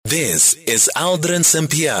This is Aldrin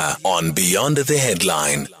Sampear on Beyond the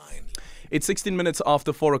Headline. It's 16 minutes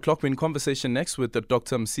after 4 o'clock. We're in conversation next with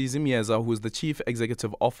Dr. Msizi Myeza, who is the Chief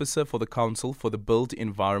Executive Officer for the Council for the Built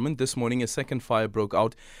Environment. This morning, a second fire broke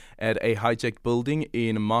out at a hijacked building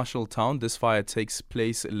in Marshalltown. This fire takes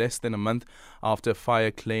place less than a month after a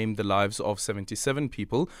fire claimed the lives of 77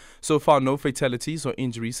 people. So far, no fatalities or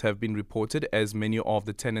injuries have been reported, as many of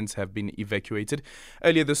the tenants have been evacuated.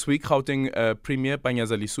 Earlier this week, Gauteng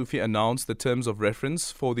Panyaza Lesufi announced the terms of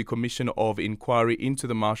reference for the Commission of Inquiry into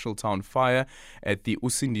the Marshalltown fire at the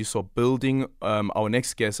Usindiso Building. Our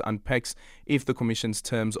next guest unpacks if the Commission's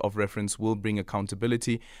terms of reference will bring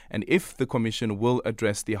accountability and if the Commission will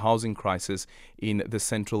address the housing crisis in the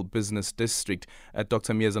Central Business District.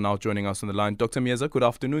 Dr. Myeza now joining us on the line. Dr. Myeza, good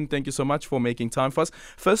afternoon. Thank you so much for making time for us.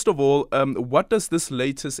 First of all, what does this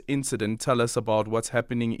latest incident tell us about what's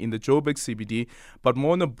happening in the Joburg CBD, but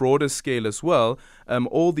more on a broader scale as well?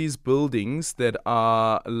 All these buildings that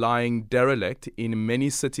are lying derelict in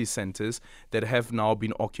many city centres that have now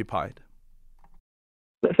been occupied.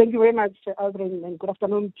 Thank you very much, Aldrin, and good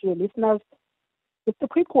afternoon to your listeners. Just a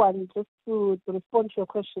quick one, just to respond to your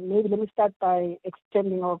question. Maybe let me start by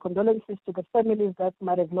extending our condolences to the families that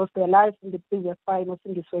might have lost their lives in the previous fire in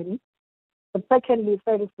Usindiso. But secondly,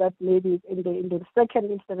 thanks that maybe in the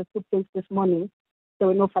second incident that took place this morning, there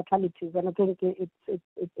were no fatalities. And I think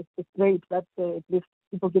it's great that at least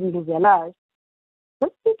people didn't lose their lives.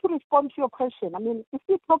 Just to respond to your question, I mean, if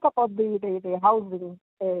you talk about the housing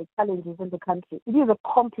challenges in the country, it is a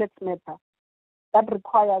complex matter that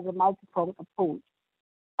requires a multi-pronged approach.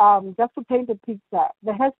 Just to paint a picture,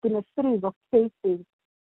 there has been a series of cases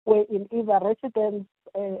where in either residents,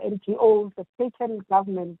 NGOs have taken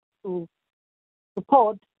government to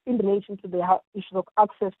support in relation to the issue of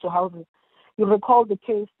access to housing. You recall the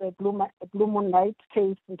case, the Blue Moonlight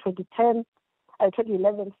case in 2010,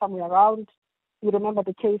 2011, somewhere around. You remember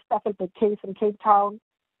the case, Staffelberg case in Cape Town.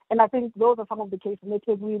 And I think those are some of the cases.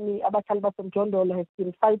 Netegwini, Abakalbas and John Dole have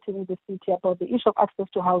been fighting with the city about the issue of access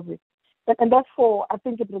to housing. And therefore, I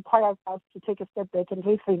think it requires us to take a step back and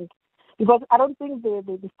rethink. Because I don't think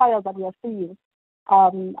the fires that we are seeing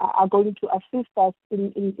are going to assist us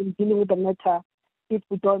in dealing with the matter if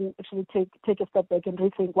we don't actually take a step back and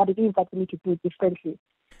rethink what it is that we need to do differently.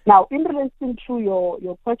 Now, in relation to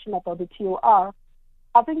your question about the TOR,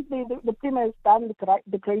 I think the Premier has done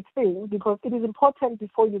the great thing, because it is important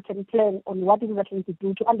before you can plan on what exactly you need to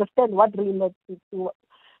do to understand what really led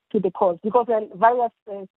to the cause. Because there are various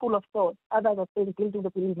school of thought. Others are saying buildings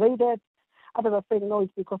have been invaded. Others are saying no,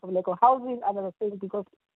 it's because of lack of housing. Others are saying because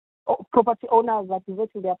property owners are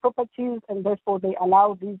deserting their properties and therefore they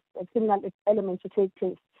allow these criminal elements to take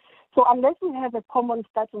place. So unless we have a common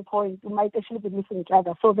starting point, we might actually be missing each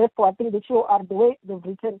other. So therefore, I think the TOR, the way they've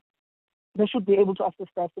written, they should be able to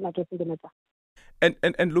assist us in addressing the matter.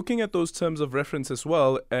 And looking at those terms of reference as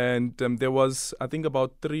well, and there was, I think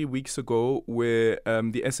about 3 weeks ago, where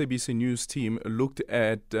the SABC News team looked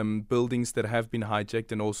at buildings that have been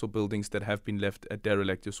hijacked and also buildings that have been left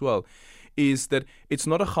derelict as well, is that it's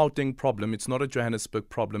not a Gauteng problem, it's not a Johannesburg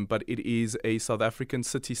problem, but it is a South African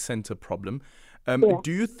city centre problem.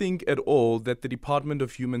 Do you think at all that the Department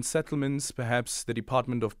of Human Settlements, perhaps the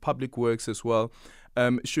Department of Public Works as well,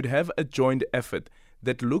 should have a joint effort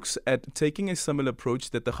that looks at taking a similar approach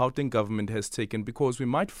that the Gauteng government has taken? Because we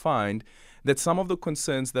might find that some of the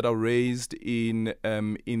concerns that are raised in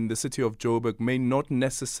the city of Joburg may not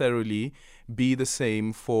necessarily be the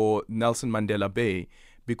same for Nelson Mandela Bay,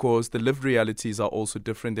 because the lived realities are also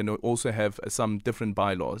different and also have some different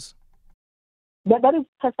bylaws. That is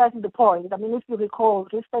precisely the point. I mean, if you recall,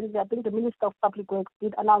 recently, I think the Minister of Public Works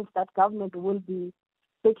did announce that government will be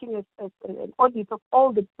taking an audit of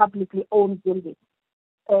all the publicly owned buildings,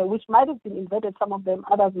 which might have been invaded, some of them,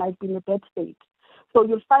 others might be in a bad state. So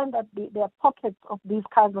you'll find that there are pockets of these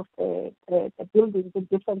kinds of buildings in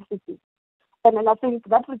different cities. And I think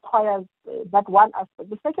that requires that one aspect.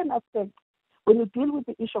 The second aspect, when you deal with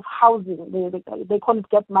the issue of housing, they call it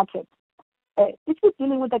gap market. If you're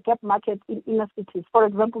dealing with a gap market in inner cities, for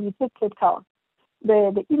example, you take Cape Town,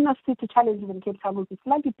 the inner city challenges in Cape Town will be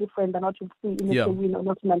slightly different than what you see in the Soweto or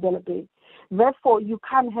Nelson Mandela Bay. Therefore, you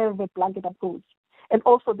can't have a blanket approach. And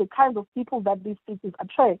also the kinds of people that these cities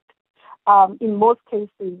attract, in most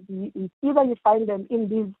cases, either you find them in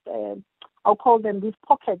these, I'll call them these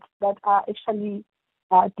pockets that are actually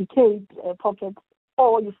decayed pockets,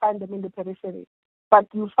 or you find them in the periphery. But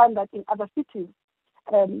you find that in other cities,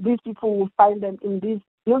 these people will find them in these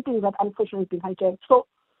buildings that unfortunately have been hijacked. So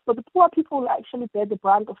the poor people actually bear the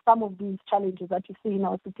brunt of some of these challenges that you see in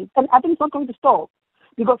our cities. And I think it's not going to stop,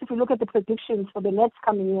 because if you look at the predictions for the next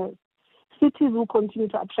coming years, cities will continue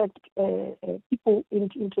to attract people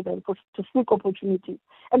into them to seek opportunities.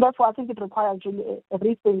 And therefore, I think it requires really a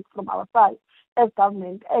rethink from our side as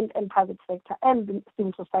government and private sector and the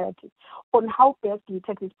civil society on how best do you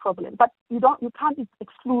take this problem. But you can't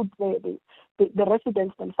exclude the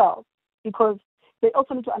residents themselves, because they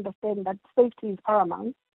also need to understand that safety is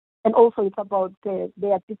paramount, and also it's about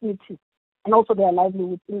their dignity and also their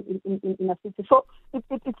livelihood in a city. So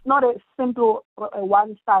it's not a simple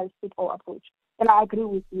one-size-fits-all approach. And I agree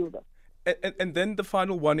with you there. And then the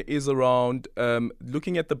final one is around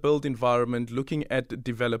looking at the built environment, looking at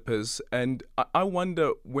developers. And I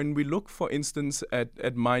wonder, when we look, for instance,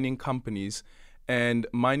 at mining companies, and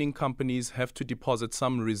mining companies have to deposit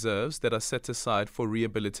some reserves that are set aside for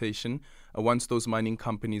rehabilitation once those mining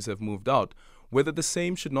companies have moved out, whether the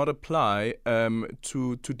same should not apply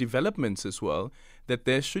to developments as well, that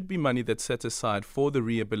there should be money that's set aside for the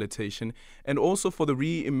rehabilitation and also for the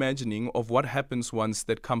reimagining of what happens once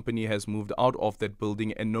that company has moved out of that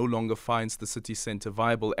building and no longer finds the city centre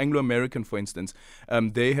viable. Anglo American, for instance,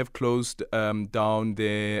 they have closed down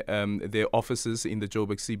their offices in the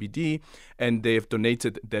Joburg CBD, and they have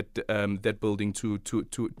donated that building to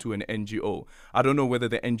an NGO. I don't know whether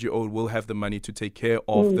the NGO will have the money to take care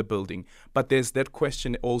of the building, but there's that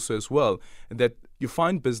question also as well, that you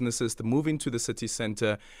find businesses that move into the city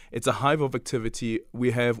centre. It's a hive of activity.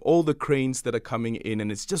 We have all the cranes that are coming in,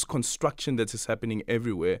 and it's just construction that is happening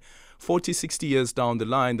everywhere. 40, 60 years down the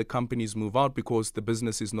line, the companies move out because the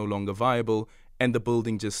business is no longer viable and the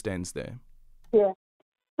building just stands there. Yeah.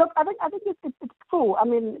 Look, I think it's true. I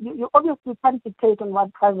mean, you obviously can't dictate on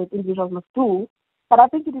what private individuals must do, but I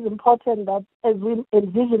think it is important that as we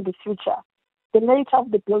envision the future, the nature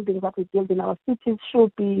of the buildings that we build in our cities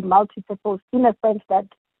should be multi-purpose, in a sense that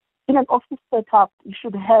in an office setup, you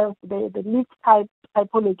should have the mixed type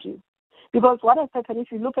typology. Because what has happened, if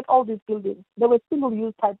you look at all these buildings, they were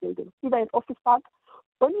single-use type buildings, either an office park.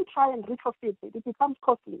 When you try and retrofit it becomes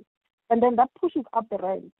costly. And then that pushes up the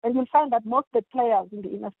rent. And you'll find that most of the players in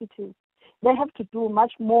the inner cities, they have to do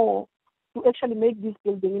much more to actually make this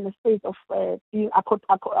building in a state of being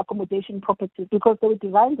accommodation properties, because they were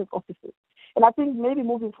designed as offices. And I think maybe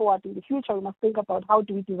moving forward in the future, we must think about how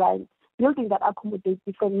do we design buildings that accommodate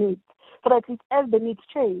different needs, so that as the needs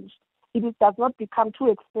change, it does not become too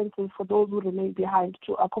expensive for those who remain behind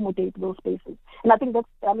to accommodate those spaces. And I think that's,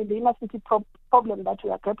 the inner city problem that we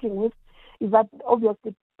are grappling with is that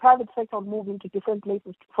obviously private sector will move into different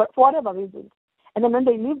places for whatever reasons. And then when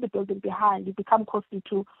they leave the building behind, it becomes costly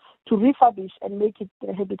to refurbish and make it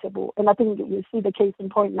habitable. And I think you see the case in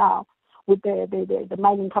point now with the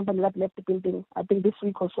mining company that left the building, I think this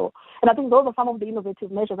week or so. And I think those are some of the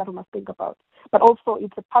innovative measures that we must think about. But also,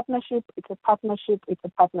 it's a partnership.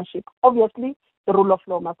 Obviously, the rule of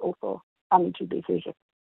law must also come into the equation.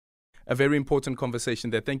 A very important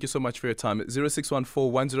conversation there. Thank you so much for your time.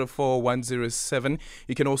 0614-104-107.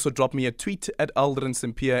 You can also drop me a tweet at Aldrin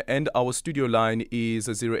Sampear, and our studio line is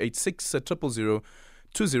 086 000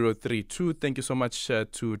 2032. Thank you so much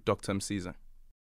to Dr. Msizi.